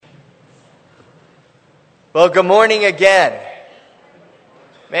Well, good morning again.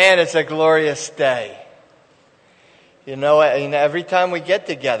 Man, it's a glorious day. You know, every time we get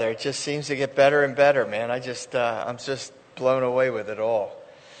together, it just seems to get better and better, man. I'm just blown away with it all.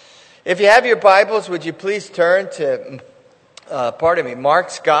 If you have your Bibles, would you please turn to,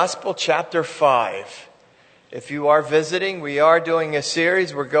 Mark's Gospel, chapter 5. If you are visiting, we are doing a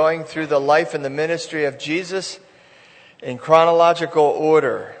series. We're going through the life and the ministry of Jesus in chronological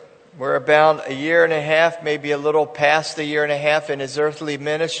order. We're about a year and a half, maybe a little past a year and a half in his earthly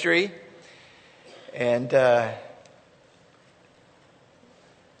ministry. And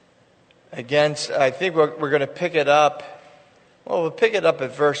again, I think we're going to pick it up. Well, we'll pick it up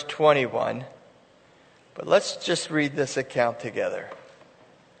at verse 21. But let's just read this account together.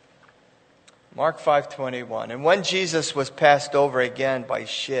 Mark 5:21. And when Jesus was passed over again by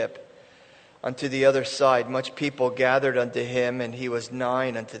ship unto the other side, much people gathered unto him, and he was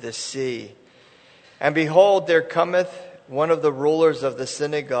nigh unto the sea. And behold, there cometh one of the rulers of the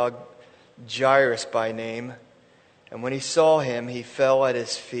synagogue, Jairus by name. And when he saw him, he fell at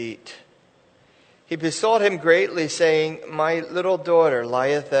his feet. He besought him greatly, saying, My little daughter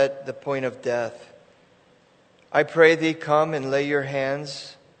lieth at the point of death. I pray thee, come and lay your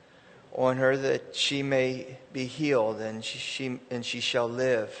hands on her, that she may be healed, and she shall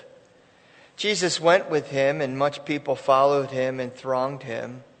live. Jesus went with him, and much people followed him and thronged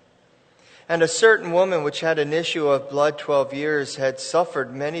him. And a certain woman which had an issue of blood 12 years had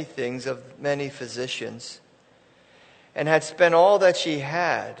suffered many things of many physicians, and had spent all that she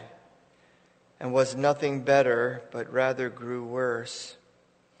had, and was nothing better, but rather grew worse.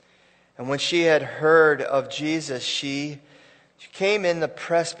 And when she had heard of Jesus, she came in the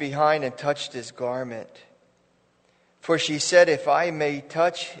press behind and touched his garment. For she said, If I may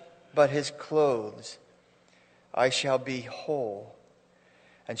touch but his clothes, I shall be whole.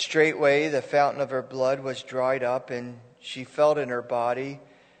 And straightway the fountain of her blood was dried up, and she felt in her body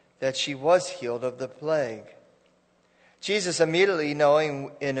that she was healed of the plague. Jesus, immediately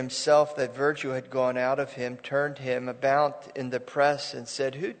knowing in himself that virtue had gone out of him, turned him about in the press and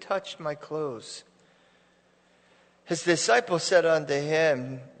said, Who touched my clothes? His disciples said unto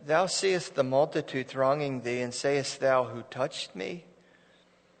him, Thou seest the multitude thronging thee, and sayest thou, Who touched me?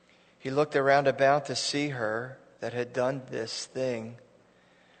 He looked around about to see her that had done this thing.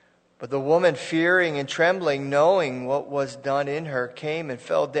 But the woman, fearing and trembling, knowing what was done in her, came and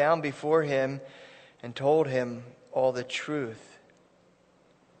fell down before him and told him all the truth.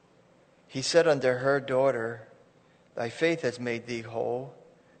 He said unto her, Daughter, thy faith has made thee whole.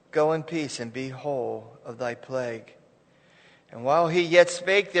 Go in peace and be whole of thy plague. And while he yet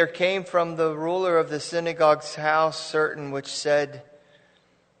spake, there came from the ruler of the synagogue's house certain which said,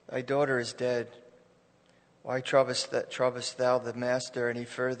 Thy daughter is dead. Why troublest thou the master any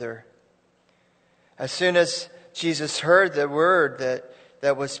further? As soon as Jesus heard the word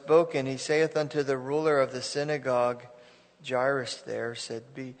that was spoken, he saith unto the ruler of the synagogue, Jairus there, said,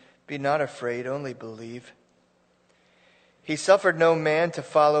 Be not afraid, only believe. He suffered no man to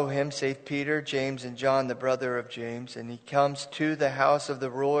follow him, save Peter, James, and John, the brother of James. And he comes to the house of the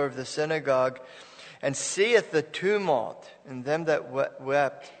ruler of the synagogue, and seeth the tumult, and them that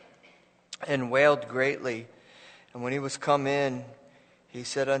wept and wailed greatly. And when he was come in, he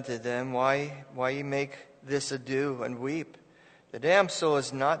said unto them, Why ye make this ado and weep? The damsel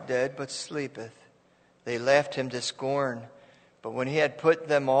is not dead, but sleepeth. They laughed him to scorn. But when he had put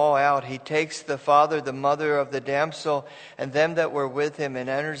them all out, he takes the father, the mother of the damsel, and them that were with him, and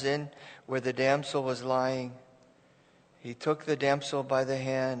enters in where the damsel was lying. He took the damsel by the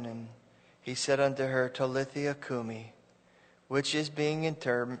hand, and he said unto her, Talitha cumi, which is being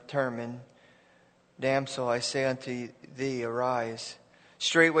determined, Damsel, I say unto thee, arise.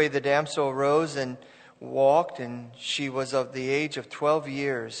 Straightway the damsel arose and walked, and she was of the age of 12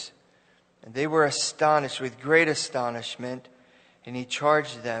 years. And they were astonished with great astonishment, and he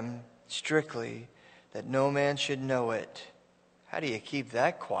charged them strictly that no man should know it. How do you keep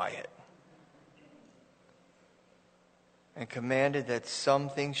that quiet? And commanded that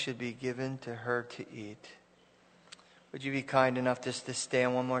something should be given to her to eat. Would you be kind enough just to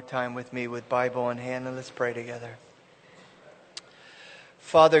stand one more time with me with Bible in hand, and let's pray together.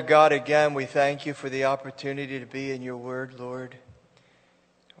 Father God, again, we thank you for the opportunity to be in your word, Lord.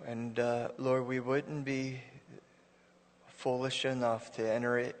 And Lord, we wouldn't be foolish enough to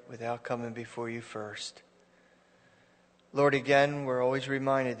enter it without coming before you first. Lord, again, we're always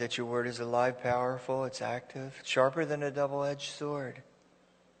reminded that your word is alive, powerful, it's active, sharper than a double-edged sword.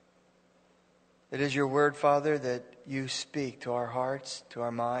 It is your word, Father, that you speak to our hearts, to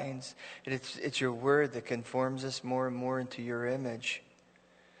our minds. It's your word that conforms us more and more into your image.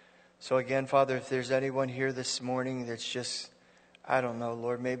 So again, Father, if there's anyone here this morning that's just, I don't know,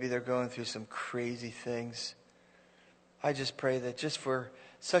 Lord, maybe they're going through some crazy things. I just pray that just for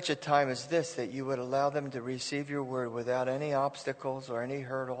such a time as this, that you would allow them to receive your word without any obstacles or any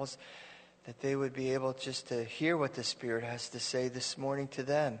hurdles, that they would be able just to hear what the Spirit has to say this morning to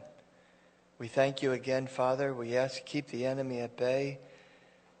them. We thank you again, Father. We ask, keep the enemy at bay.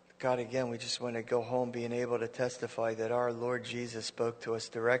 God, again, we just want to go home being able to testify that our Lord Jesus spoke to us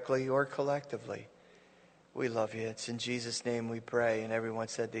directly or collectively. We love you. It's in Jesus' name we pray. And everyone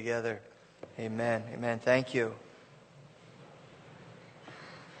said together, amen. Amen. Thank you.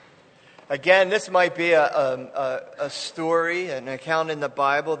 Again, this might be a story, an account in the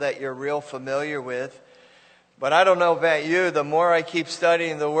Bible that you're real familiar with. But I don't know about you, the more I keep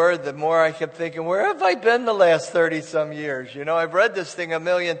studying the Word, the more I keep thinking, where have I been the last 30-some years? You know, I've read this thing a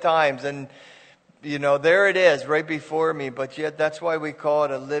million times, and, you know, there it is right before me. But yet that's why we call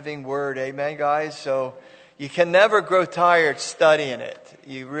it a living Word. Amen, guys? So you can never grow tired studying it.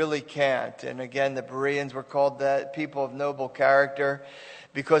 You really can't. And again, the Bereans were called that, people of noble character,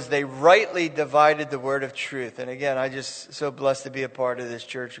 because they rightly divided the word of truth. And again, I just so blessed to be a part of this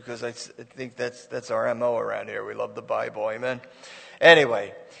church, because I think that's our MO around here. We love the Bible. Amen.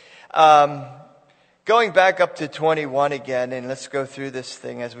 Anyway, going back up to 21 again, and let's go through this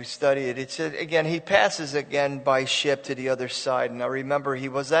thing as we study it. It said, again, he passes again by ship to the other side. Now remember, he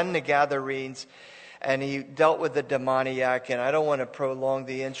was in the Gadarenes, and he dealt with the demoniac. And I don't want to prolong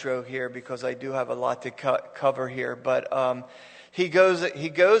the intro here, because I do have a lot to cover here. But He goes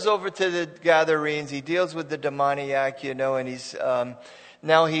over to the Gadarenes. He deals with the demoniac, you know, and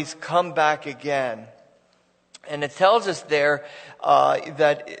now he's come back again. And it tells us there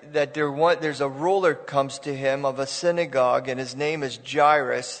that there's a ruler comes to him of a synagogue, and his name is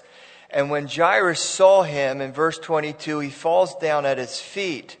Jairus. And when Jairus saw him, in verse 22, he falls down at his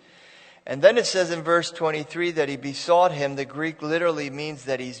feet. And then it says in verse 23 that he besought him. The Greek literally means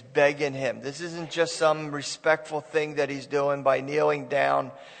that he's begging him. This isn't just some respectful thing that he's doing by kneeling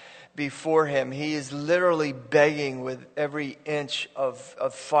down before him. He is literally begging with every inch of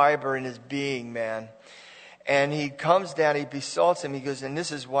fiber in his being, man. And he comes down, he besoughts him. He goes, and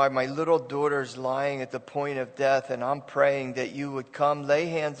this is why my little daughter's lying at the point of death, and I'm praying that you would come, lay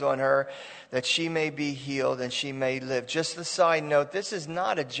hands on her, that she may be healed and she may live. Just a side note, this is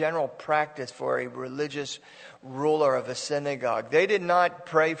not a general practice for a religious ruler of a synagogue. They did not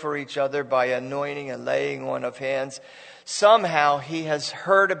pray for each other by anointing and laying on of hands. Somehow he has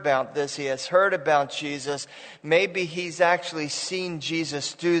heard about this. He has heard about Jesus. Maybe he's actually seen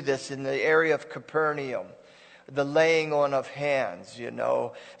Jesus do this in the area of Capernaum. The laying on of hands, you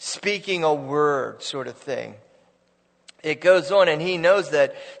know, speaking a word sort of thing. It goes on, and he knows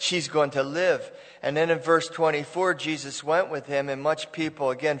that she's going to live. And then in verse 24, Jesus went with him, and much people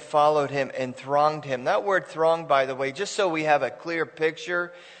again followed him and thronged him. That word thronged, by the way, just so we have a clear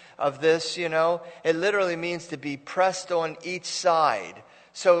picture of this, you know, it literally means to be pressed on each side.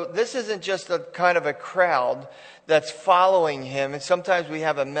 So this isn't just a kind of a crowd that's following him. And sometimes we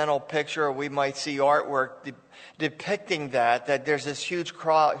have a mental picture, or we might see artwork depicting that there's this huge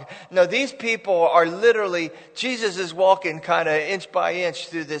crowd. No, these people are literally, Jesus is walking kind of inch by inch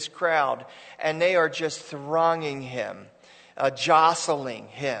through this crowd, and they are just thronging him, jostling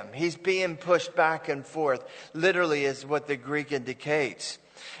him. He's being pushed back and forth, literally is what the Greek indicates.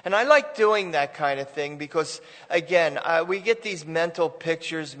 And I like doing that kind of thing because, again, we get these mental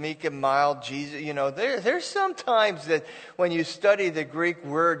pictures, meek and mild, Jesus. You know, there's sometimes that when you study the Greek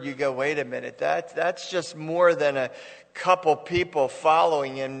word, you go, wait a minute, that's just more than a couple people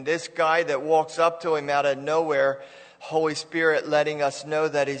following him. This guy that walks up to him out of nowhere, Holy Spirit letting us know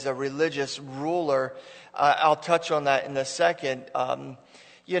that he's a religious ruler. I'll touch on that in a second.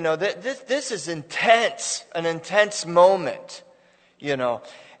 You know, this is intense, an intense moment, you know.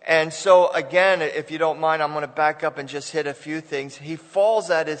 And so, again, if you don't mind, I'm going to back up and just hit a few things. He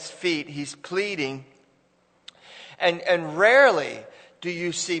falls at his feet. He's pleading. And rarely do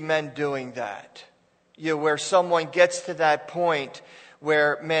you see men doing that. You know, where someone gets to that point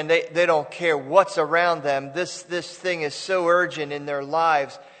where, man, they don't care what's around them. This thing is so urgent in their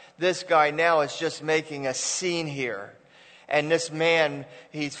lives. This guy now is just making a scene here. And this man,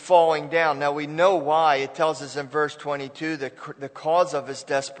 he's falling down. Now we know why. It tells us in verse 22 the cause of his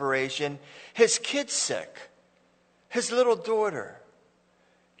desperation. His kid's sick. His little daughter.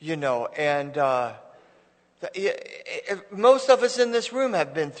 You know, and most of us in this room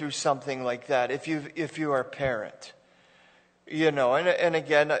have been through something like that if you are a parent. You know, and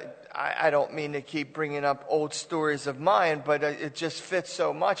again, I don't mean to keep bringing up old stories of mine, but it just fits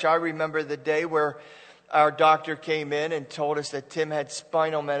so much. I remember the day where our doctor came in and told us that Tim had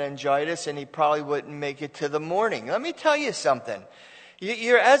spinal meningitis and he probably wouldn't make it to the morning. Let me tell you something.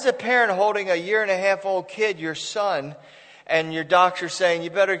 You're, as a parent holding a 1.5-year-old kid, your son, and your doctor saying, you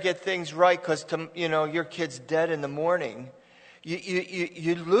better get things right because your kid's dead in the morning.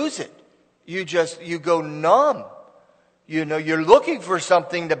 You lose it. You go numb. You're looking for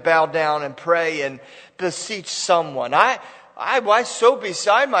something to bow down and pray and beseech someone. I was so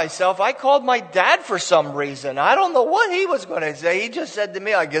beside myself, I called my dad for some reason. I don't know what he was going to say. He just said to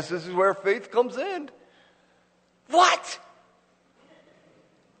me, I guess this is where faith comes in. What?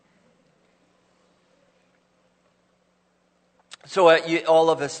 So all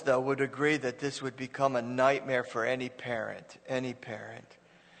of us, though, would agree that this would become a nightmare for any parent. Any parent.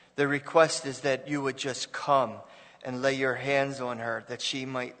 The request is that you would just come and lay your hands on her, that she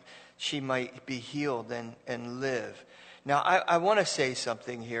might be healed and live. Now, I want to say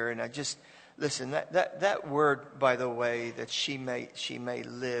something here, and I just listen. That word, by the way, that she may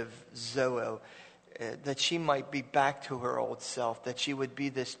live, Zoe, that she might be back to her old self, that she would be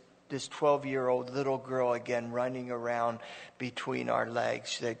this 12-year-old little girl again running around between our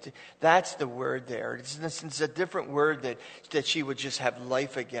legs. That's the word there. It's a different word that she would just have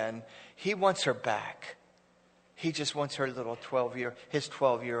life again. He wants her back. He just wants his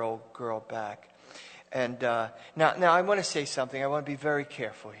 12-year-old girl back. And now I want to say something. I want to be very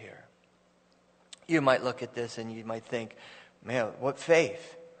careful here. You might look at this and you might think, man, what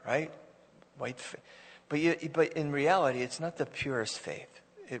faith, right? But in reality, it's not the purest faith.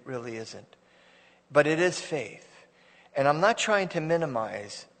 It really isn't. But it is faith. And I'm not trying to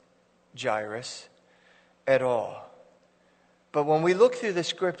minimize Jairus at all. But when we look through the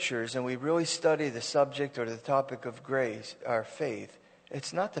scriptures and we really study the subject or the topic of grace, our faith,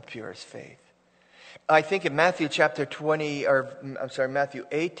 it's not the purest faith. I think in Matthew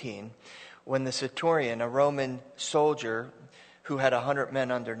 18, when the centurion, a Roman soldier who had 100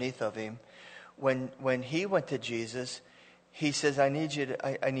 men underneath of him, when he went to Jesus, he says, I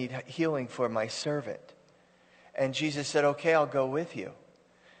need healing for my servant. And Jesus said, okay, I'll go with you.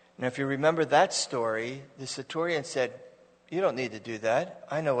 Now, if you remember that story, the centurion said, you don't need to do that.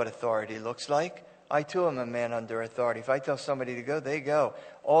 I know what authority looks like. I too am a man under authority. If I tell somebody to go, they go.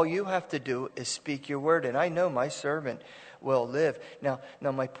 All you have to do is speak your word, and I know my servant will live. Now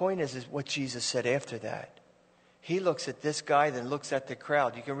my point is what Jesus said after that. He looks at this guy, then looks at the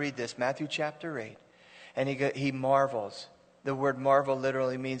crowd. You can read this, Matthew chapter 8. And he marvels. The word marvel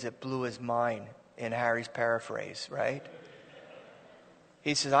literally means it blew his mind in Harry's paraphrase, right?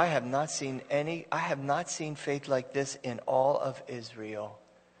 He says, I have not seen faith like this in all of Israel.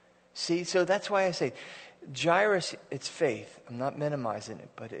 See, so that's why I say, Jairus, it's faith. I'm not minimizing it,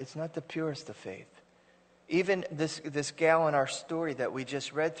 but it's not the purest of faith. Even this gal in our story that we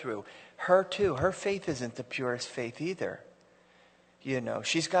just read through, her faith isn't the purest faith either.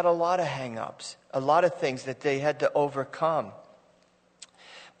 She's got a lot of hang-ups, a lot of things that they had to overcome.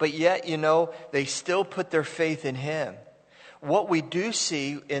 But yet, they still put their faith in him. What we do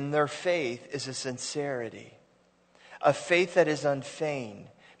see in their faith is a sincerity, a faith that is unfeigned,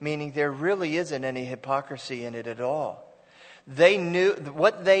 meaning there really isn't any hypocrisy in it at all. They knew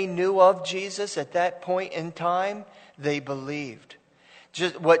what they knew of Jesus at that point in time, they believed.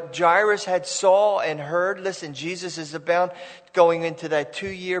 Just what Jairus had saw and heard. Listen, Jesus is about going into that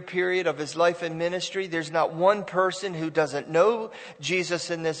 2-year period of his life and ministry. There's not one person who doesn't know Jesus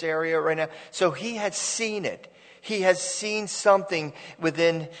in this area right now. So he had seen it. He has seen something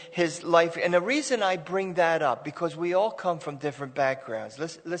within his life. And the reason I bring that up, because we all come from different backgrounds.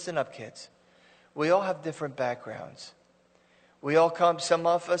 Listen up, kids. We all have different backgrounds. Some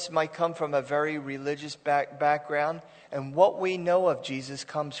of us might come from a very religious background. And what we know of Jesus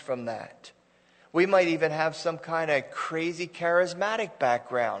comes from that. We might even have some kind of crazy charismatic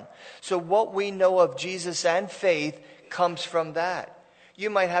background. So what we know of Jesus and faith comes from that. You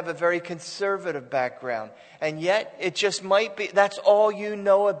might have a very conservative background. And yet it just might be, that's all you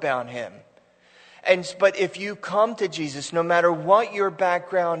know about him. But if you come to Jesus, no matter what your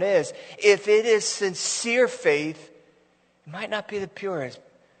background is, if it is sincere faith, it might not be the purest.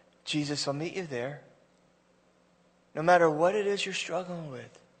 Jesus will meet you there. No matter what it is you're struggling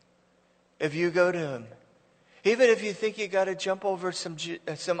with. If you go to him. Even if you think you got to jump over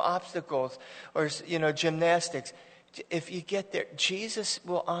some obstacles or gymnastics. If you get there, Jesus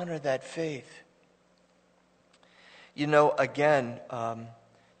will honor that faith. Again,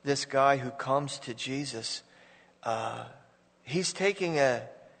 this guy who comes to Jesus, he's taking a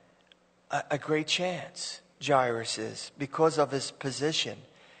great chance, Jairus is, because of his position.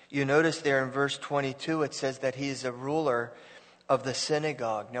 You notice there in verse 22, it says that he is a ruler of the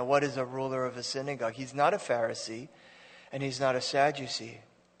synagogue. Now, what is a ruler of a synagogue? He's not a Pharisee, and he's not a Sadducee.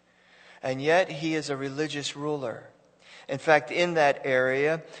 And yet, he is a religious ruler. In fact, in that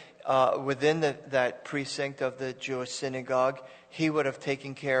area, within that precinct of the Jewish synagogue, he would have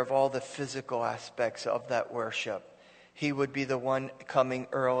taken care of all the physical aspects of that worship. He would be the one coming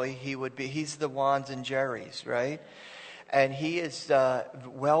early. He's the Wands and Jerrys, right? And he is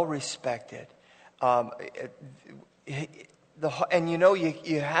well respected. And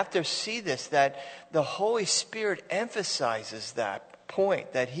you have to see this, that the Holy Spirit emphasizes that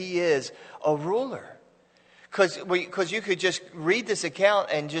point, that he is a ruler. Because you could just read this account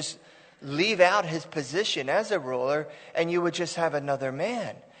and just leave out his position as a ruler, and you would just have another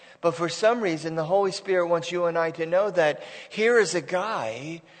man. But for some reason, the Holy Spirit wants you and I to know that here is a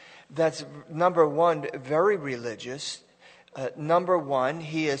guy that's, number one, very religious. Number one,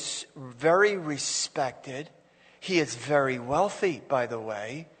 he is very respected. He is very wealthy, by the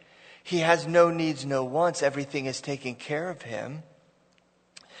way. He has no needs, no wants. Everything is taken care of him.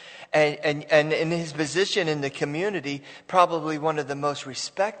 And in his position in the community, probably one of the most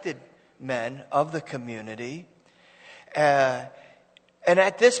respected men of the community. And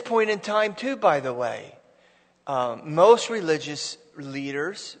at this point in time, too, by the way, most of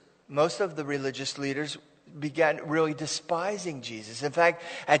the religious leaders began really despising Jesus. In fact,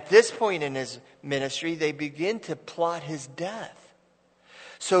 at this point in his ministry, they begin to plot his death.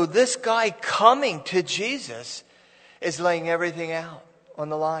 So this guy coming to Jesus is laying everything out on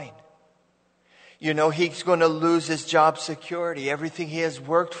the line. He's going to lose his job security. Everything he has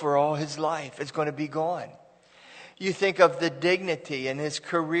worked for all his life is going to be gone. You think of the dignity in his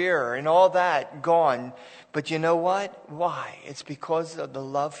career and all that gone. But you know what? Why? It's because of the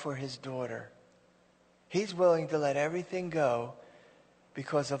love for his daughter. He's willing to let everything go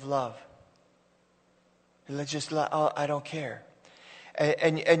because of love. I don't care.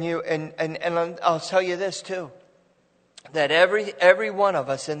 And I'll tell you this too, that every one of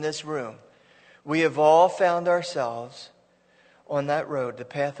us in this room, we have all found ourselves on that road, the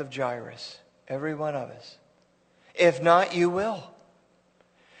path of Jairus. Every one of us. If not, you will.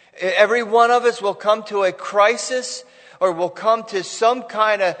 Every one of us will come to a crisis, or will come to some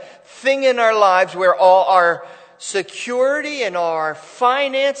kind of thing in our lives where all our security and all our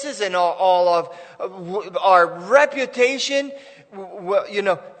finances and all of our reputation,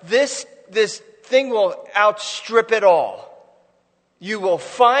 this thing will outstrip it all. You will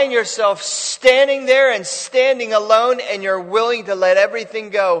find yourself standing there and standing alone, and you're willing to let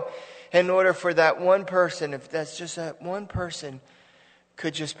everything go in order for that one person, if that's just that one person,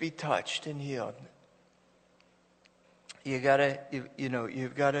 could just be touched and healed. You gotta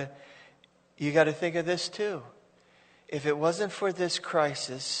think of this too. If it wasn't for this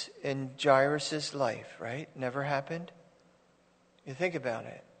crisis in Jairus' life, right? Never happened. You think about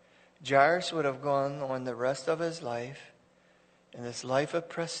it. Jairus would have gone on the rest of his life in this life of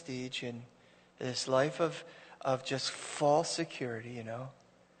prestige and this life of just false security,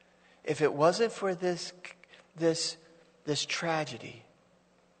 If it wasn't for this tragedy,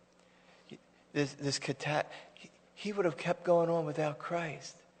 he would have kept going on without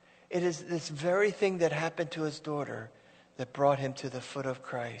Christ. It is this very thing that happened to his daughter that brought him to the foot of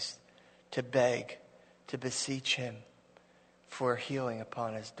Christ to beg, to beseech him for healing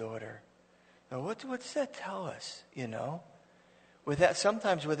upon his daughter. Now, what does that tell us,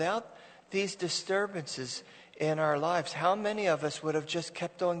 Sometimes without these disturbances in our lives, how many of us would have just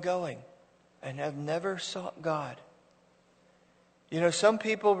kept on going and have never sought God? Some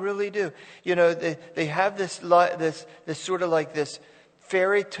people really do. They have this sort of like this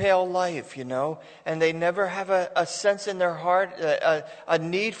fairy tale life, and they never have a sense in their heart, a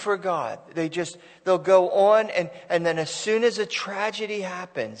need for God. They'll go on, and then as soon as a tragedy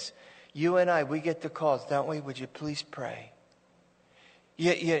happens, you and I, we get the calls, don't we? Would you please pray?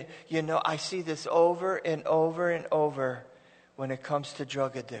 I see this over and over and over when it comes to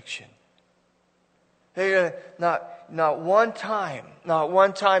drug addiction. Not one time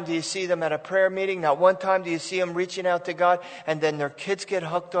do you see them at a prayer meeting. Not one time do you see them reaching out to God. And then their kids get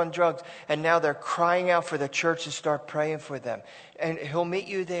hooked on drugs. And now they're crying out for the church to start praying for them. And he'll meet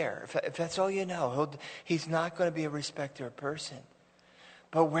you there. If that's all you know, he's not going to be a respecter of person.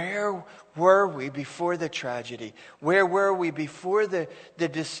 But where were we before the tragedy? Where were we before the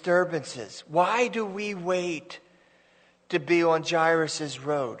disturbances? Why do we wait to be on Jairus'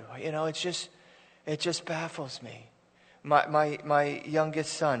 road? It just baffles me. My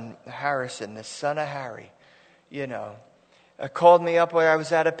youngest son, Harrison, the son of Harry, called me up while I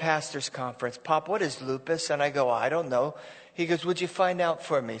was at a pastor's conference. Pop, what is lupus? And I go, I don't know. He goes, would you find out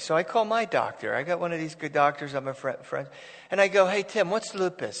for me? So I call my doctor. I got one of these good doctors. I'm a friend. And I go, hey, Tim, what's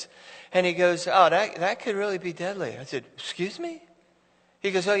lupus? And he goes, oh, that could really be deadly. I said, excuse me?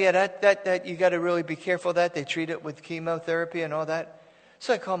 He goes, oh, yeah, that you got to really be careful of that. They treat it with chemotherapy and all that.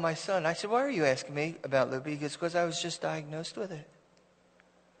 So I called my son. I said, why are you asking me about lupus? He goes, because I was just diagnosed with it.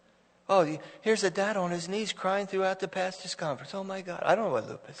 Oh, here's a dad on his knees crying throughout the pastor's conference. Oh, my God. I don't know what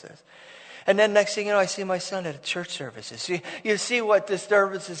lupus is. And then next thing you know, I see my son at a church services. You see what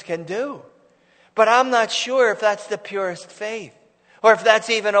disturbances can do. But I'm not sure if that's the purest faith or if that's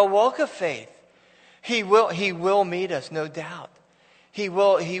even a walk of faith. He will meet us, no doubt. He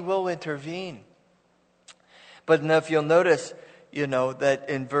will intervene. But now if you'll notice, that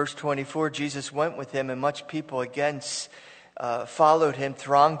in verse 24, Jesus went with him and much people again followed him,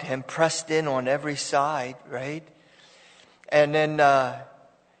 thronged him, pressed in on every side, right? And then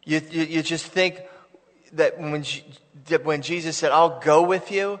you just think that when Jesus said, I'll go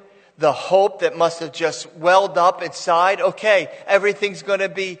with you, the hope that must have just welled up inside, okay, everything's going to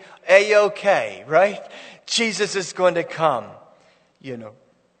be A-okay, right? Jesus is going to come,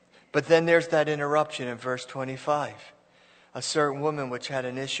 But then there's that interruption in verse 25. A certain woman which had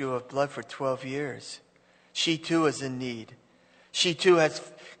an issue of blood for 12 years. She too is in need. She too has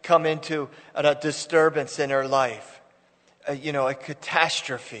come into a disturbance in her life. A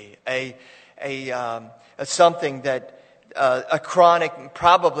catastrophe, something that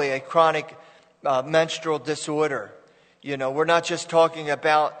probably a chronic menstrual disorder. We're not just talking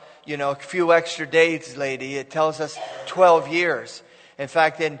about a few extra days, lady. It tells us 12 years. In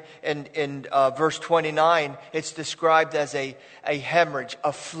fact, in verse 29, it's described as a hemorrhage,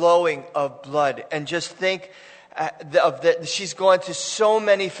 a flowing of blood. And just think of that. She's gone to so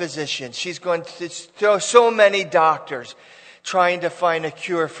many physicians. She's gone to so many doctors trying to find a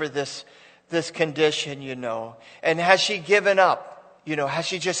cure for this condition, And has she given up? Has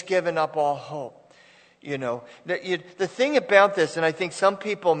she just given up all hope? The thing about this, and I think some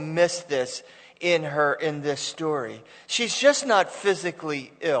people miss this in this story. She's just not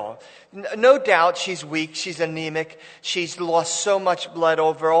physically ill. No doubt she's weak, she's anemic, she's lost so much blood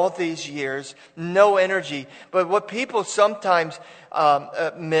over all these years, no energy. But what people sometimes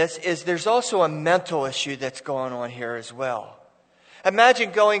miss is there's also a mental issue that's going on here as well. Imagine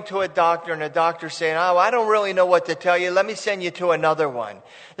going to a doctor and a doctor saying, oh, I don't really know what to tell you. Let me send you to another one.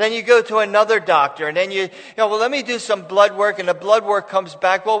 Then you go to another doctor and then let me do some blood work, and the blood work comes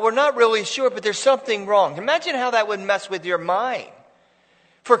back. Well, we're not really sure, but there's something wrong. Imagine how that would mess with your mind.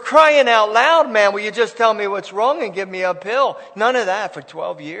 For crying out loud, man, will you just tell me what's wrong and give me a pill? None of that for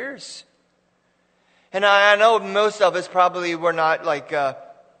 12 years. And I know most of us probably were not like,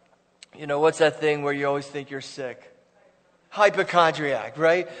 what's that thing where you always think you're sick? Hypochondriac,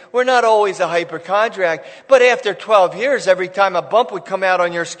 right? We're not always a hypochondriac, but after 12 years, every time a bump would come out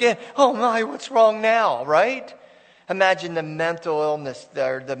on your skin, oh my, what's wrong now, right? Imagine the mental illness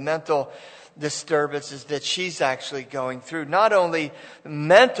there, the mental disturbances that she's actually going through. Not only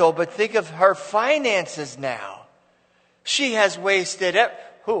mental, but think of her finances now. She has wasted it.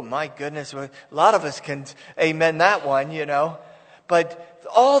 Oh my goodness, a lot of us can amen that one, But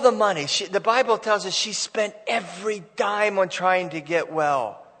all the money, the Bible tells us she spent every dime on trying to get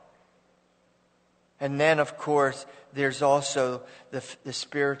well. And then, of course, there's also the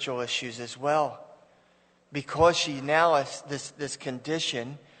spiritual issues as well. Because she now has this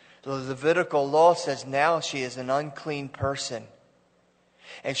condition, the Levitical law says now she is an unclean person.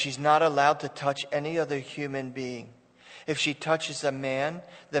 And she's not allowed to touch any other human being. If she touches a man,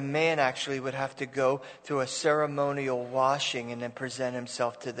 the man actually would have to go through a ceremonial washing and then present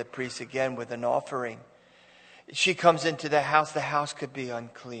himself to the priest again with an offering. She comes into the house could be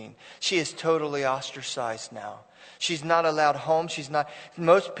unclean. She is totally ostracized now. She's not allowed home.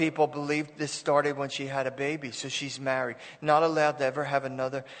 Most people believe this started when she had a baby, so she's married. Not allowed to ever have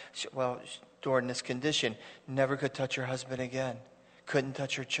during this condition, never could touch her husband again. Couldn't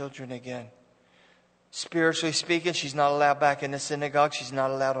touch her children again. Spiritually speaking, she's not allowed back in the synagogue. She's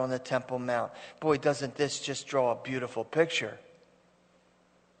not allowed on the Temple Mount. Boy, doesn't this just draw a beautiful picture?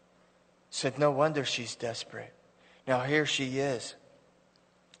 Said, no wonder she's desperate. Now here she is.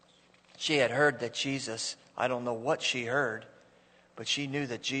 She had heard that Jesus, I don't know what she heard, but she knew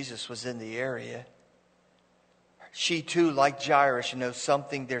that Jesus was in the area. She too, like Jairus, knows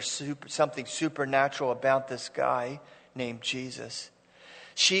something supernatural about this guy named Jesus.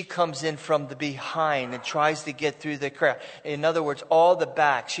 She comes in from the behind and tries to get through the crowd. In other words, all the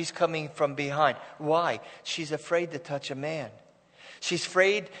back. She's coming from behind. Why? She's afraid to touch a man. She's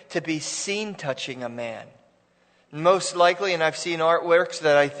afraid to be seen touching a man. Most likely, and I've seen artworks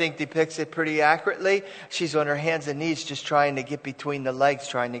that I think depicts it pretty accurately, she's on her hands and knees just trying to get between the legs,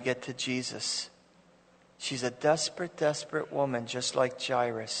 trying to get to Jesus. She's a desperate, desperate woman, just like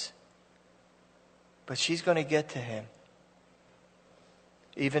Jairus. But she's going to get to him,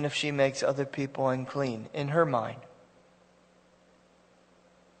 even if she makes other people unclean, in her mind.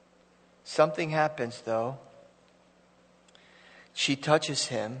 Something happens, though. She touches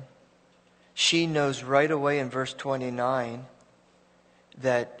him. She knows right away in verse 29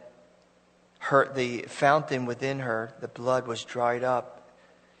 that the fountain within her, the blood, was dried up.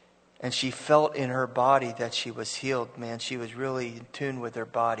 And she felt in her body that she was healed. Man, she was really in tune with her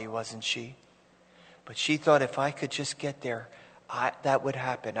body, wasn't she? But she thought, if I could just get there, that would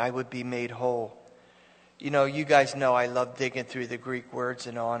happen. I would be made whole. You know, you guys know I love digging through the Greek words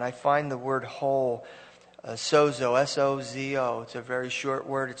and all. And I find the word whole, sozo, S-O-Z-O. It's a very short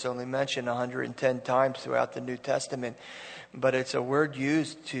word. It's only mentioned 110 times throughout the New Testament. But it's a word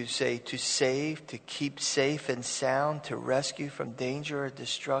used to say to save, to keep safe and sound, to rescue from danger or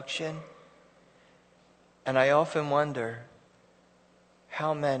destruction. And I often wonder,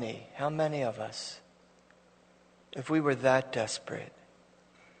 how many of us, if we were that desperate,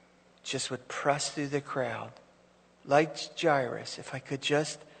 just would press through the crowd, like Jairus, if I could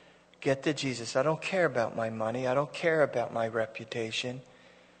just get to Jesus. I don't care about my money. I don't care about my reputation.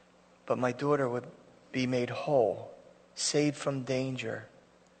 But my daughter would be made whole, saved from danger,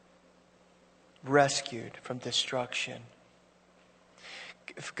 rescued from destruction.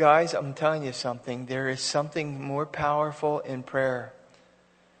 Guys, I'm telling you something. There is something more powerful in prayer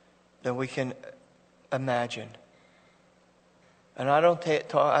than we can imagine. And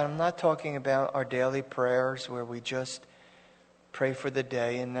I'm not talking about our daily prayers where we just pray for the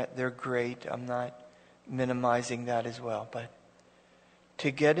day, and that they're great. I'm not minimizing that as well. But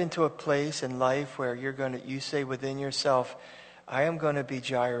to get into a place in life where you say within yourself, I am going to be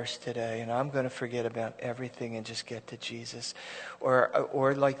Jairus today, and I'm going to forget about everything and just get to Jesus.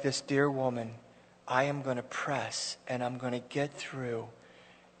 Or like this dear woman, I am going to press, and I'm going to get through,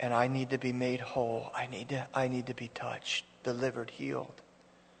 and I need to be made whole. I need to be touched, delivered, healed.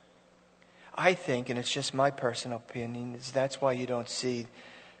 I think, and it's just my personal opinion, is that's why you don't see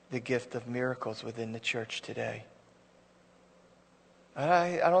the gift of miracles within the church today.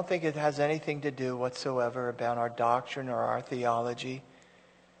 I don't think it has anything to do whatsoever about our doctrine or our theology.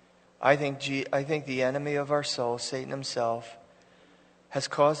 I think the enemy of our soul, Satan himself, has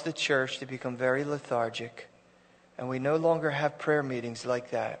caused the church to become very lethargic, and we no longer have prayer meetings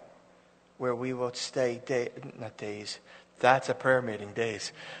like that, where we will stay not days. That's a prayer meeting,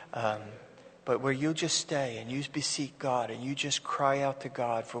 days. But where you just stay and you beseech God and you just cry out to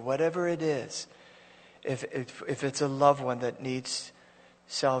God for whatever it is. If it's a loved one that needs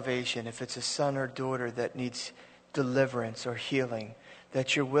salvation, if it's a son or daughter that needs deliverance or healing,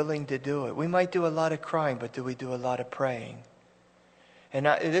 that you're willing to do it. We might do a lot of crying, but do we do a lot of praying? And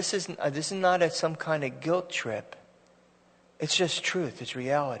this is not some kind of guilt trip. It's just truth. It's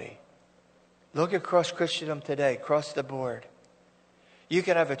reality. Look across Christendom today, across the board. You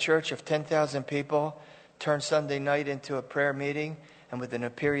can have a church of 10,000 people, turn Sunday night into a prayer meeting, and within a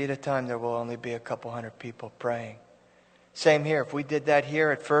period of time there will only be a couple hundred people praying. Same here. If we did that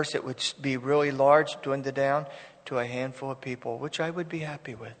here at first, it would be really large, dwindle down to a handful of people, which I would be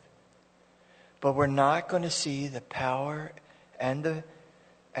happy with. But we're not going to see the power and the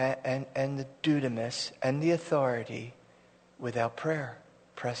dunamis and the authority without prayer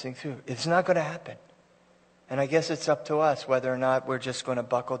pressing through. It's not going to happen. And I guess it's up to us whether or not we're just going to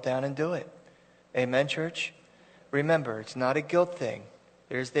buckle down and do it. Amen, church? Remember, it's not a guilt thing.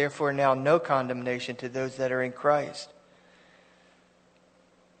 There's therefore now no condemnation to those that are in Christ.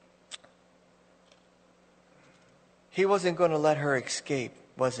 He wasn't going to let her escape,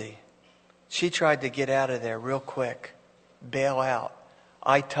 was he? She tried to get out of there real quick, bail out.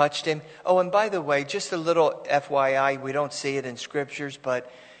 I touched him. Oh, and by the way, just a little FYI, we don't see it in scriptures, but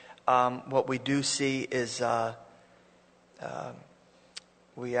what we do see is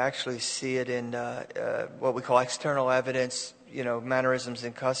we actually see it in what we call external evidence, mannerisms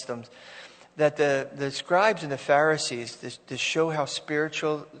and customs, that the scribes and the Pharisees, to show how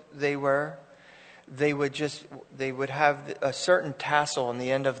spiritual they were, they would have a certain tassel on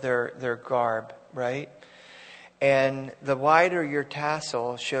the end of their garb, right? And the wider your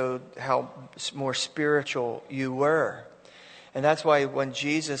tassel showed how more spiritual you were. And that's why when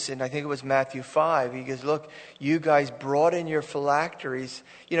Jesus, and I think it was Matthew 5, he goes, look, you guys broaden your phylacteries,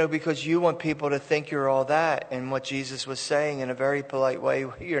 because you want people to think you're all that. And what Jesus was saying in a very polite way,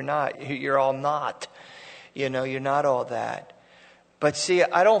 you're not. You're all not. You're not all that. But see,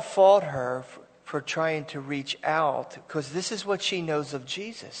 I don't fault her for trying to reach out, because this is what she knows of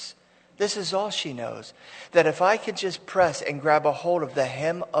Jesus. This is all she knows. That if I could just press and grab a hold of the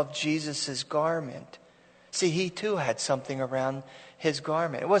hem of Jesus' garment. See, he too had something around his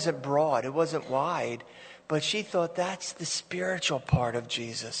garment. It wasn't broad, it wasn't wide, but she thought that's the spiritual part of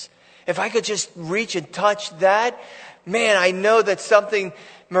Jesus. If I could just reach and touch that, man, I know that something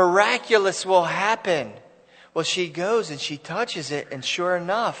miraculous will happen. Well, she goes and she touches it, and sure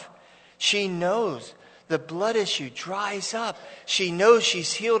enough, she knows the blood issue dries up. She knows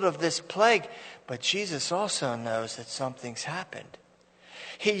she's healed of this plague, but Jesus also knows that something's happened.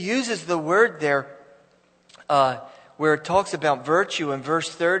 He uses the word there where it talks about virtue in verse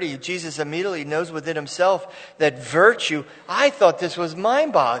 30. Jesus immediately knows within himself that virtue, I thought this was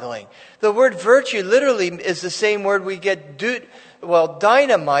mind-boggling. The word virtue literally is the same word we get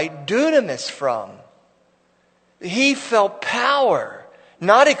dynamite, dunamis from. He felt power,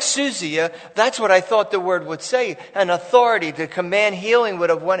 not exousia. That's what I thought the word would say. An authority to command healing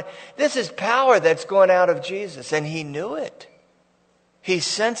would have won. This is power that's going out of Jesus, and he knew it. He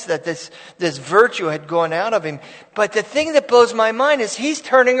sensed that this virtue had gone out of him. But the thing that blows my mind is he's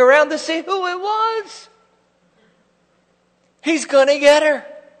turning around to see who it was. He's going to get her.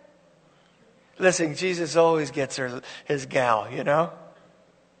 Listen, Jesus always gets his gal, you know.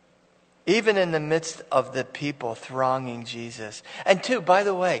 Even in the midst of the people thronging Jesus. And two, by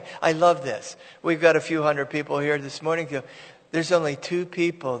the way, I love this. We've got a few hundred people here this morning. There's only two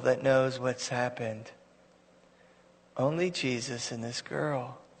people that knows what's happened. Only Jesus and this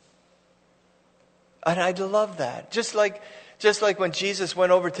girl. And I love that. Just like when Jesus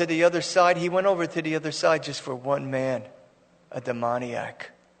went over to the other side, he went over to the other side just for one man, a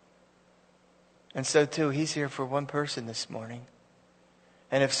demoniac. And so too, he's here for one person this morning.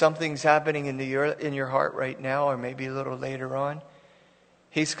 And if something's happening in your heart right now, or maybe a little later on,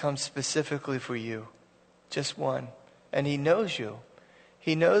 he's come specifically for you. Just one. And he knows you.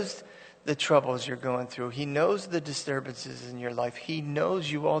 He knows the troubles you're going through. He knows the disturbances in your life. He knows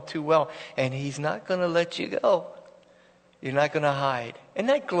you all too well. And he's not going to let you go. You're not going to hide. Isn't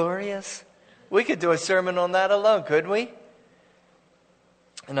that glorious? We could do a sermon on that alone, couldn't we?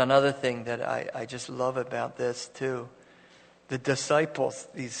 And another thing that I just love about this too, the disciples,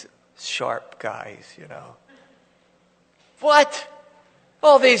 these sharp guys, you know. What?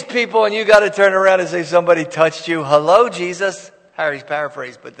 All these people, and you got to turn around and say somebody touched you. Hello, Jesus. Harry's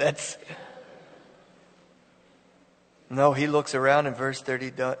paraphrase, but that's... No, he looks around in verse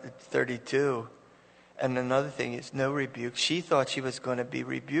 32. And another thing is no rebuke. She thought she was going to be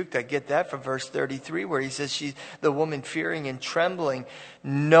rebuked. I get that from verse 33 where he says the woman fearing and trembling,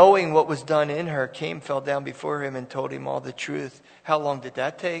 knowing what was done in her, fell down before him and told him all the truth. How long did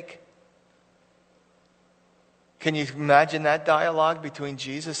that take? Can you imagine that dialogue between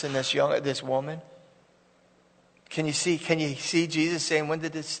Jesus and this woman? Can you see Jesus saying, when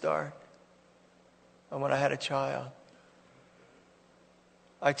did this start? Oh, when I had a child.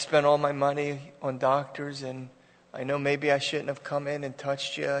 I'd spent all my money on doctors, and I know maybe I shouldn't have come in and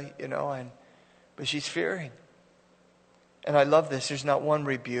touched you, you know, but she's fearing. And I love this. There's not one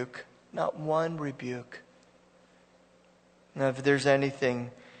rebuke. Not one rebuke. Now, if there's anything,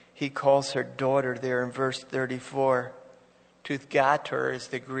 he calls her daughter there in verse 34. Tuthgater is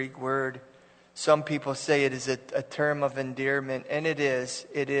the Greek word. Some people say it is a term of endearment, and it is.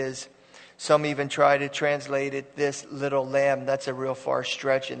 It is. Some even try to translate it, this little lamb. That's a real far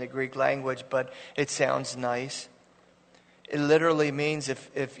stretch in the Greek language, but it sounds nice. It literally means,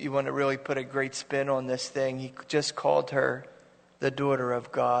 if you want to really put a great spin on this thing, he just called her the daughter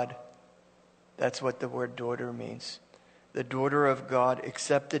of God. That's what the word daughter means. The daughter of God,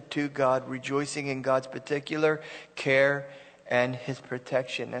 accepted to God, rejoicing in God's particular care and his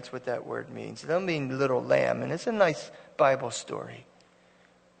protection. That's what that word means. It doesn't mean little lamb, and it's a nice Bible story.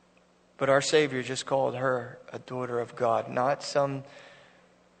 But our Savior just called her a daughter of God, not some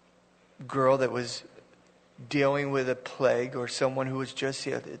girl that was dealing with a plague or someone who was just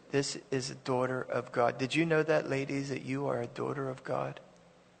here. This is a daughter of God. Did you know that, ladies, that you are a daughter of God?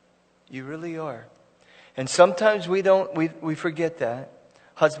 You really are. And sometimes we forget that.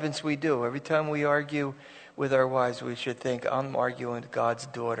 Husbands, we do. Every time we argue with our wives, we should think, I'm arguing with God's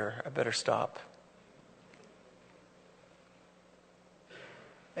daughter. I better stop.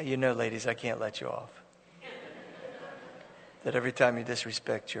 You know, ladies, I can't let you off. That every time you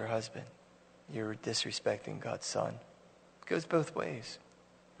disrespect your husband, you're disrespecting God's son. It goes both ways.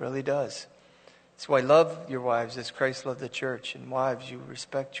 It really does. That's why love your wives as Christ loved the church. And wives, you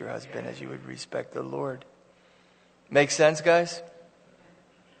respect your husband as you would respect the Lord. Make sense, guys?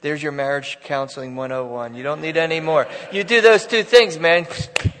 There's your marriage counseling 101. You don't need any more. You do those two things, man.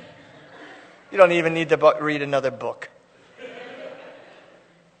 You don't even need to read another book.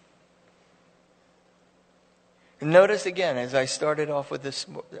 Notice again, as I started off with this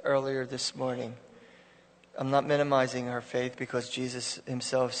earlier this morning, I'm not minimizing our faith because Jesus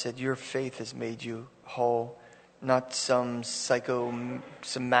himself said, your faith has made you whole, not some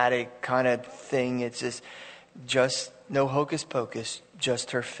psychosomatic kind of thing. It's just no hocus pocus,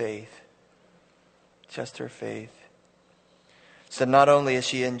 just her faith. Just her faith. So not only is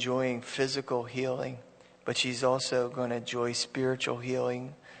she enjoying physical healing, but she's also going to enjoy spiritual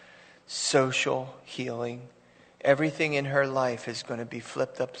healing, social healing. Everything in her life is going to be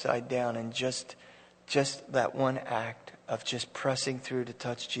flipped upside down, and just that one act of just pressing through to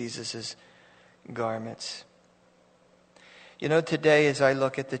touch Jesus' garments. You know, today as I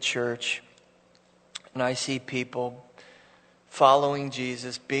look at the church and I see people following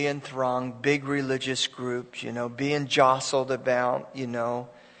Jesus, being thronged, big religious groups, being jostled about,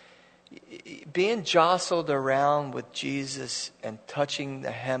 being jostled around with Jesus and touching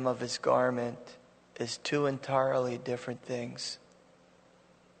the hem of his garment is two entirely different things.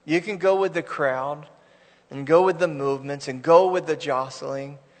 You can go with the crowd and go with the movements and go with the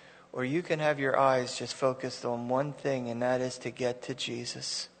jostling, or you can have your eyes just focused on one thing, and that is to get to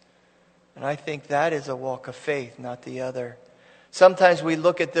Jesus. And I think that is a walk of faith, not the other. Sometimes we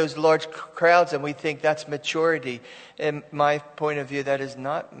look at those large crowds and we think that's maturity. In my point of view, that is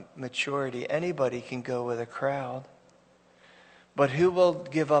not maturity. Anybody can go with a crowd. But who will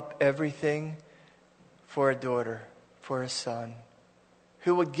give up everything for a daughter, for a son?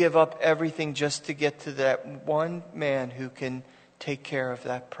 Who would give up everything just to get to that one man who can take care of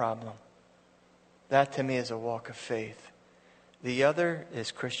that problem? That to me is a walk of faith. The other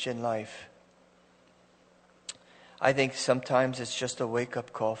is Christian life. I think sometimes it's just a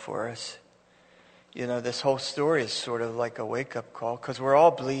wake-up call for us. This whole story is sort of like a wake-up call because we're all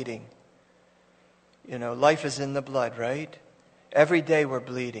bleeding. Life is in the blood, right? Every day we're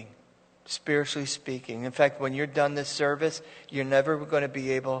bleeding, spiritually speaking. In fact, when you're done this service, you're never going to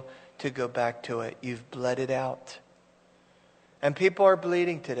be able to go back to it. You've bled it out. And people are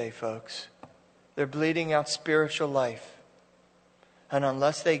bleeding today, folks. They're bleeding out spiritual life. And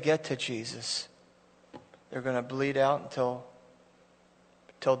unless they get to Jesus, they're going to bleed out until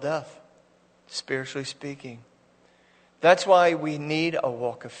death, spiritually speaking. That's why we need a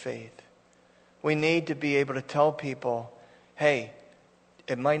walk of faith. We need to be able to tell people, hey,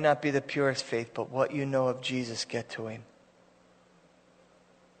 it might not be the purest faith, but what you know of Jesus, get to him.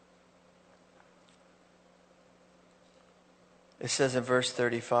 It says in verse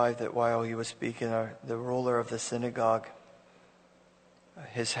 35 that while he was speaking, the ruler of the synagogue,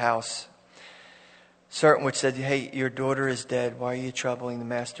 his house, certain which said, hey, your daughter is dead. Why are you troubling the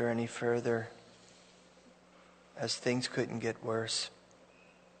master any further? As things couldn't get worse.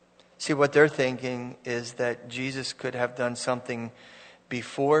 See, what they're thinking is that Jesus could have done something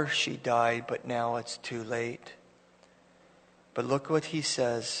before she died, but now it's too late. But look what he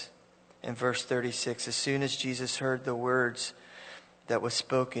says in verse 36. As soon as Jesus heard the words that was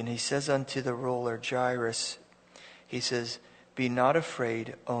spoken, he says unto the ruler, Jairus, he says, be not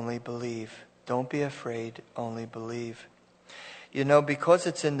afraid, only believe. Don't be afraid, only believe. Because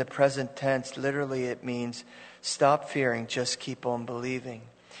it's in the present tense, literally it means stop fearing, just keep on believing.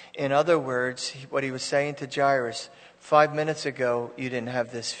 In other words, what he was saying to Jairus, 5 minutes ago, you didn't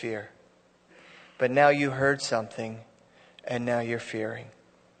have this fear. But now you heard something, and now you're fearing.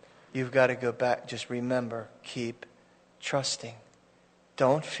 You've got to go back. Just remember, keep trusting.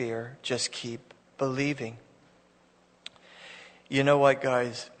 Don't fear, just keep believing. You know what,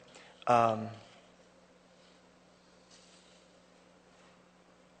 guys?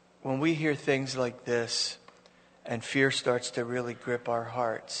 When we hear things like this and fear starts to really grip our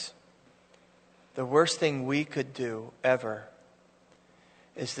hearts, the worst thing we could do ever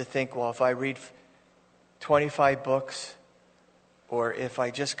is to think, well, if I read 25 books, or if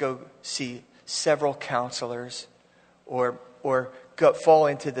I just go see several counselors, or fall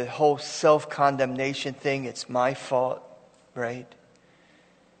into the whole self-condemnation thing, it's my fault, right?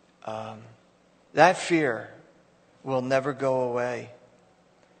 That fear will never go away.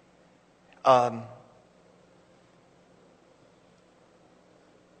 I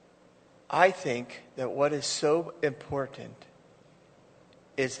think that what is so important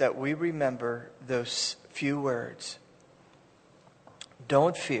is that we remember those few words.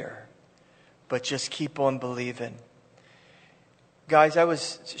 Don't fear, but just keep on believing. Guys, I'll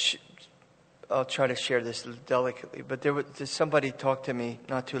try to share this delicately, but somebody talked to me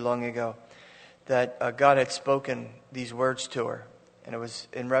not too long ago that God had spoken these words to her, and it was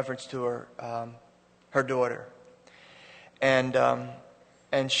in reference to her daughter. And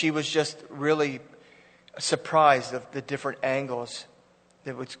And she was just really surprised of the different angles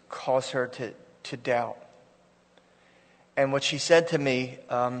that would cause her to doubt. And what she said to me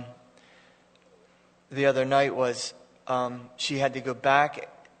the other night was she had to go back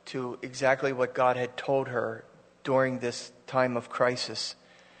to exactly what God had told her during this time of crisis,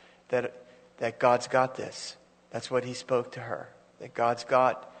 that God's got this. That's what he spoke to her, that God's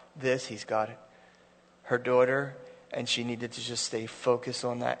got this. He's got her daughter, and she needed to just stay focused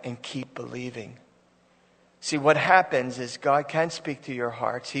on that and keep believing. See, what happens is God can speak to your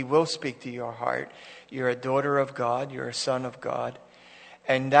hearts. He will speak to your heart. You're a daughter of God. You're a son of God.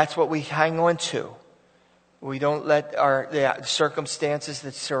 And that's what we hang on to. We don't let the circumstances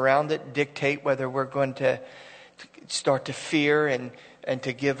that surround it dictate whether we're going to start to fear and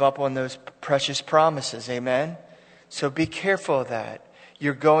to give up on those precious promises. Amen? So be careful of that.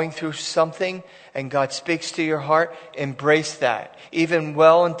 You're going through something and God speaks to your heart. Embrace that. Even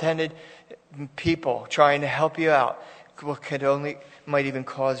well-intended people trying to help you out might even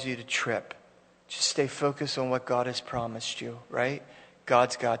cause you to trip. Just stay focused on what God has promised you, right?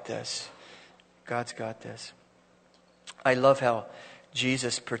 God's got this. God's got this. I love how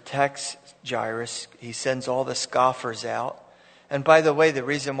Jesus protects Jairus. He sends all the scoffers out. And by the way, the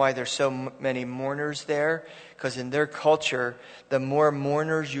reason why there's so many mourners there, because in their culture, the more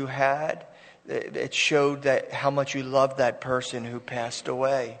mourners you had, it showed that how much you loved that person who passed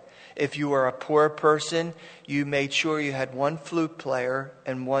away. If you were a poor person, you made sure you had one flute player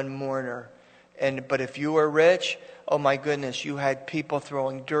and one mourner. But if you were rich, oh my goodness, you had people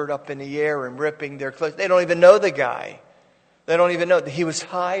throwing dirt up in the air and ripping their clothes. They don't even know the guy. They don't even know that he was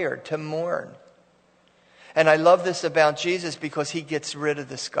hired to mourn. And I love this about Jesus because he gets rid of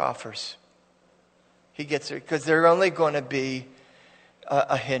the scoffers. Because they're only going to be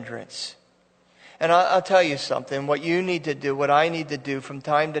a hindrance. And I'll tell you something, what you need to do, what I need to do from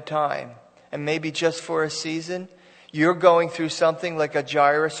time to time, and maybe just for a season, you're going through something like a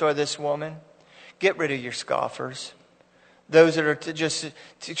Jairus or this woman, get rid of your scoffers. Those that are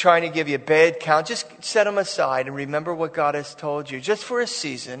trying to give you a bad count, just set them aside and remember what God has told you. Just for a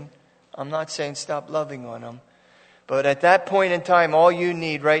season. I'm not saying stop loving on them. But at that point in time, all you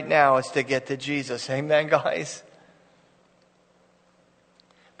need right now is to get to Jesus. Amen, guys?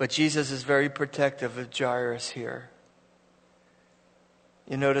 But Jesus is very protective of Jairus here.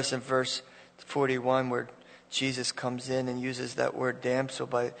 You notice in verse 41 where Jesus comes in and uses that word damsel,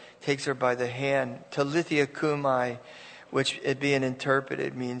 takes her by the hand. Talitha cumi, which it being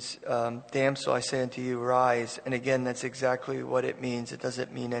interpreted means, damsel, I say unto you, rise. And again, that's exactly what it means. It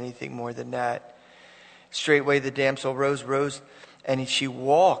doesn't mean anything more than that. Straightway the damsel rose, and she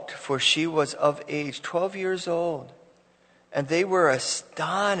walked, for she was of age, 12 years old. And they were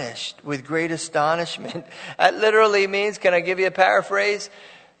astonished with great astonishment. That literally means, can I give you a paraphrase?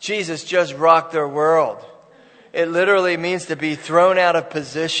 Jesus just rocked their world. It literally means to be thrown out of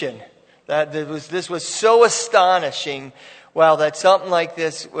position. This was so astonishing. Wow, that something like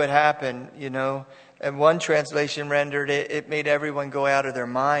this would happen, you know. And one translation rendered it made everyone go out of their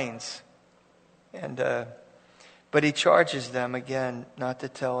minds. But he charges them again not to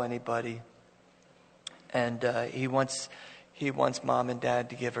tell anybody. And he wants mom and dad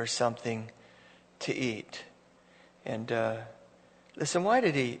to give her something to eat. And listen, why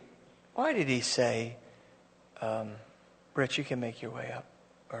did he say, Rich, you can make your way up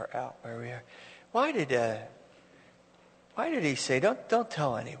or out where we are? Why did he say, don't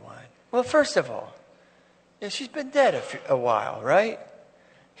tell anyone? Well, first of all, she's been dead a while, right?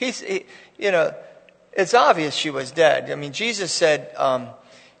 It's obvious she was dead. I mean, Jesus said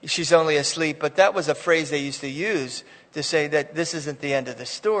she's only asleep, but that was a phrase they used to use to say that this isn't the end of the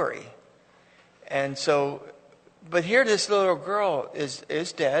story. And so, but here this little girl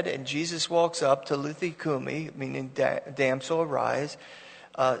is dead, and Jesus walks up to Talitha cumi, meaning damsel arise,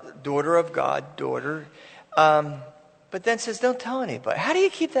 daughter of God, daughter. But then says, don't tell anybody. How do you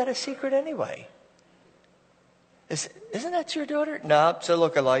keep that a secret anyway? Isn't that your daughter? No, so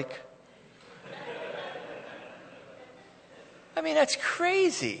look alike. I mean, that's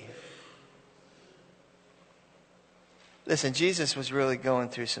crazy. Listen, Jesus was really going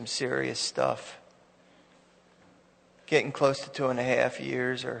through some serious stuff. Getting close to 2.5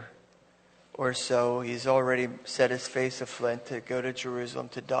 years or so. He's already set his face a flint to go to Jerusalem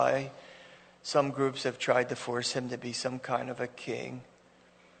to die. Some groups have tried to force him to be some kind of a king.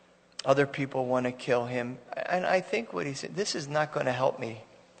 Other people want to kill him. And I think what he said, this is not going to help me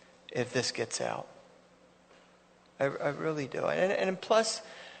if this gets out. I really do. And plus,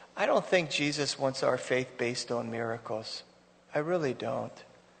 I don't think Jesus wants our faith based on miracles. I really don't.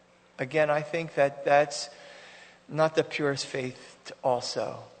 Again, I think that's not the purest faith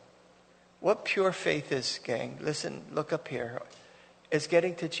also. What pure faith is, gang? Listen, look up here. It's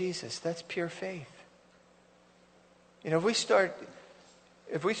getting to Jesus. That's pure faith. You know, if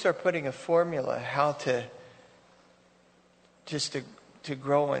we start putting a formula how to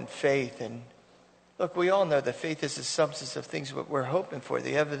grow in faith, and look, we all know that faith is the substance of things that we're hoping for,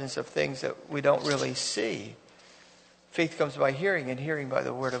 the evidence of things that we don't really see. Faith comes by hearing, and hearing by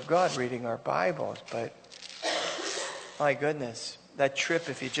the Word of God, reading our Bibles. But my goodness, that trip,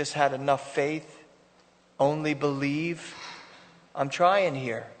 if you just had enough faith, only believe. I'm trying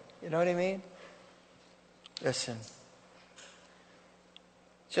here. You know what I mean? Listen.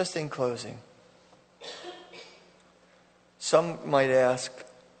 Just in closing. Some might ask,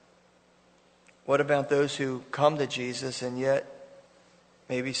 what about those who come to Jesus and yet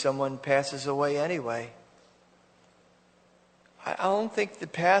maybe someone passes away anyway? I don't think the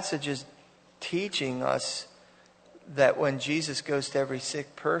passage is teaching us that when Jesus goes to every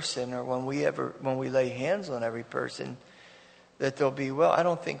sick person, or when we lay hands on every person, that they'll be well. I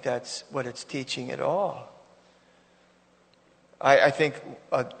don't think that's what it's teaching at all. I think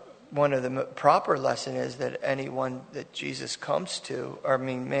one of the proper lesson is that anyone that Jesus comes to,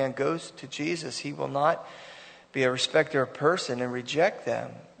 man goes to Jesus, he will not be a respecter of person and reject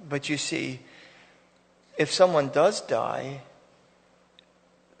them. But you see, if someone does die,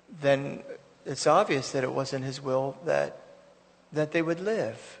 then it's obvious that it wasn't his will that they would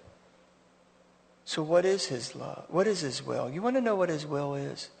live. So what is his love? What is his will? You want to know what his will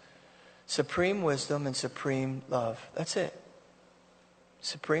is? Supreme wisdom and supreme love. That's it.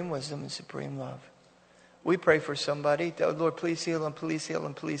 Supreme wisdom and supreme love. We pray for somebody. Oh, Lord, please heal him, please heal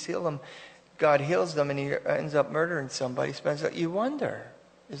him, please heal him. God heals them and he ends up murdering somebody. You wonder,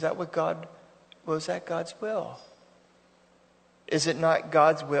 was that God's will? Is it not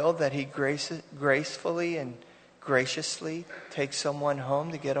God's will that he gracefully and graciously takes someone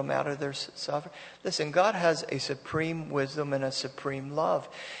home to get them out of their suffering? Listen, God has a supreme wisdom and a supreme love.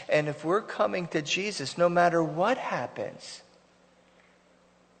 And if we're coming to Jesus, no matter what happens,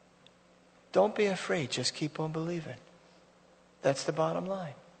 don't be afraid. Just keep on believing. That's the bottom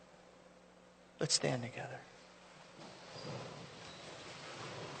line. Let's stand together.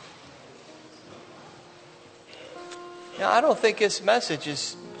 Now, I don't think this message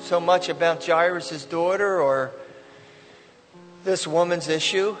is so much about Jairus' daughter or this woman's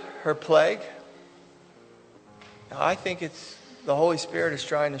issue, her plague. Now, I think it's the Holy Spirit is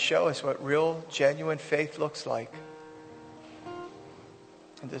trying to show us what real, genuine faith looks like.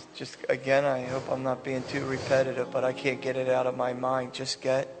 And just again, I hope I'm not being too repetitive, but I can't get it out of my mind. Just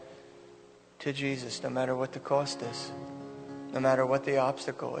get to Jesus, no matter what the cost is, no matter what the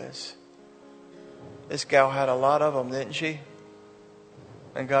obstacle is. This gal had a lot of them, didn't she?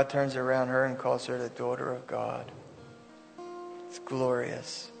 And God turns around her and calls her the daughter of God. It's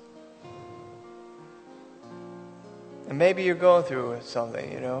glorious. And maybe you're going through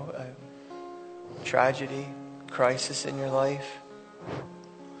something, a tragedy, crisis in your life.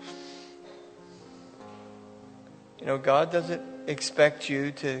 God doesn't expect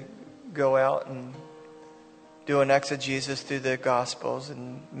you to go out and do an exegesis through the Gospels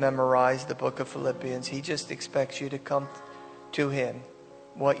and memorize the book of Philippians. He just expects you to come to him,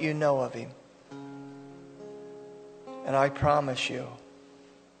 what you know of him. And I promise you,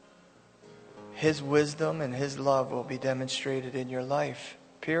 his wisdom and his love will be demonstrated in your life,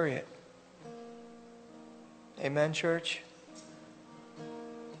 period. Amen, church?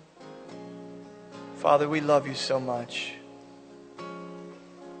 Father, we love you so much.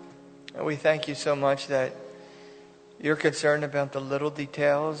 And we thank you so much that you're concerned about the little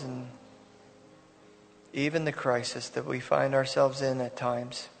details and even the crisis that we find ourselves in at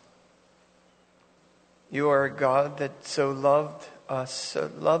times. You are a God that so loved us, so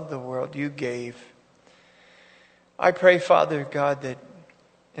loved the world, you gave. I pray, Father God, that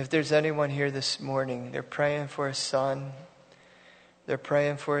if there's anyone here this morning, they're praying for a son, they're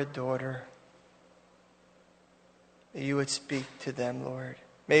praying for a daughter, that you would speak to them, Lord.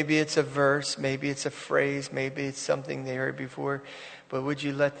 Maybe it's a verse, maybe it's a phrase, maybe it's something they heard before. But would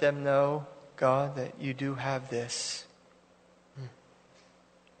you let them know, God, that you do have this?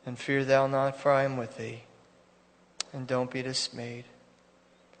 And fear thou not, for I am with thee. And don't be dismayed.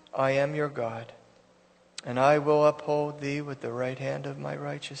 I am your God, and I will uphold thee with the right hand of my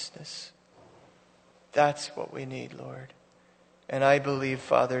righteousness. That's what we need, Lord. And I believe,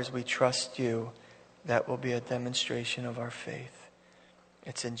 Father, as we trust you, that will be a demonstration of our faith.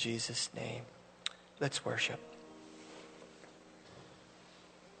 It's in Jesus' name. Let's worship.